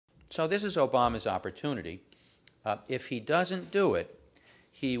So this is Obama's opportunity. If he doesn't do it,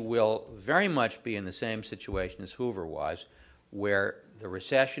 he will very much be in the same situation as Hoover was, where the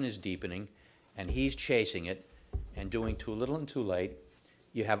recession is deepening and he's chasing it and doing too little and too late.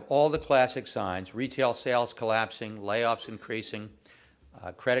 You have all the classic signs: retail sales collapsing, layoffs increasing,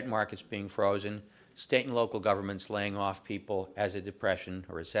 credit markets being frozen, state and local governments laying off people as a depression,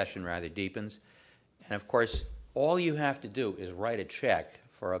 or recession rather, deepens. And of course, all you have to do is write a check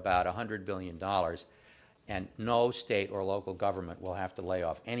for about $100 billion, and no state or local government will have to lay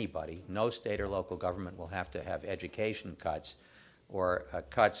off anybody. No state or local government will have to have education cuts or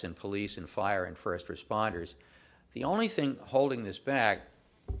cuts in police and fire and first responders. The only thing holding this back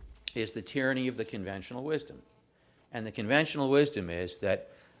is the tyranny of the conventional wisdom. And the conventional wisdom is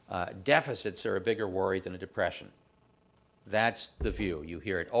that deficits are a bigger worry than a depression. That's the view. You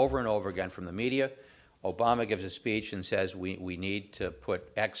hear it over and over again from the media. Obama gives a speech and says we need to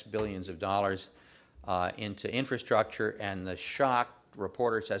put X billions of dollars into infrastructure, and the shocked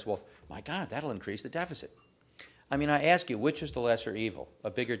reporter says, well, my God, that'll increase the deficit. I mean, I ask you, which is the lesser evil? A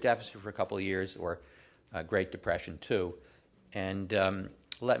bigger deficit for a couple of years, or a Great Depression too? And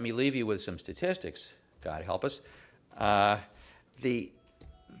let me leave you with some statistics, God help us. The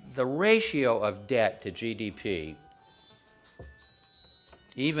ratio of debt to GDP,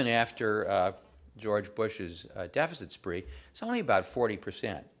 even after George Bush's deficit spree, is only about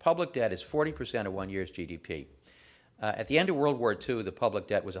 40%. Public debt is 40% of 1 year's GDP. At the end of World War II, the public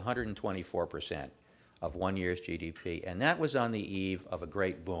debt was 124% of 1 year's GDP, and that was on the eve of a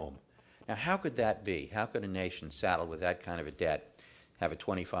great boom. Now, how could that be? How could a nation saddled with that kind of a debt have a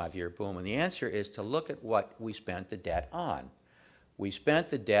 25-year boom? And the answer is to look at what we spent the debt on. We spent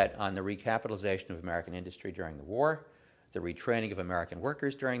the debt on the recapitalization of American industry during the war, the retraining of American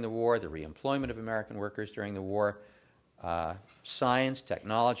workers during the war, the reemployment of American workers during the war, science,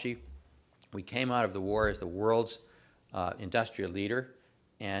 technology. We came out of the war as the world's industrial leader,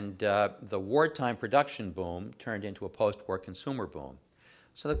 and the wartime production boom turned into a post-war consumer boom.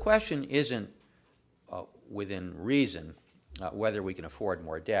 So the question isn't within reason whether we can afford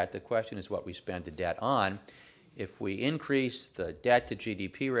more debt. The question is what we spend the debt on. If we increase the debt to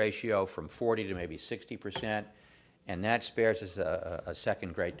GDP ratio from 40 to maybe 60%, and that spares us a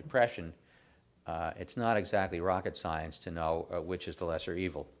second Great Depression, it's not exactly rocket science to know which is the lesser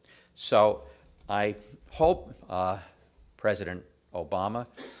evil. So I hope President Obama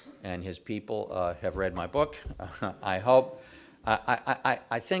and his people have read my book.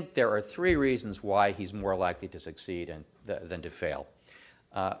 I think there are three reasons why he's more likely to succeed than to fail.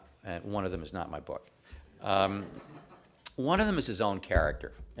 And one of them is not my book. One of them is his own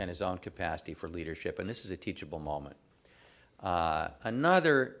character and his own capacity for leadership, and this is a teachable moment.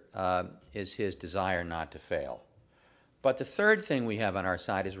 Another is his desire not to fail. But the third thing we have on our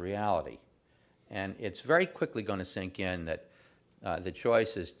side is reality. And it's very quickly going to sink in that the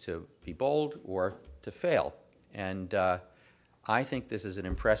choice is to be bold or to fail. And I think this is an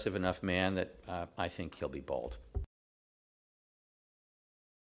impressive enough man that I think he'll be bold.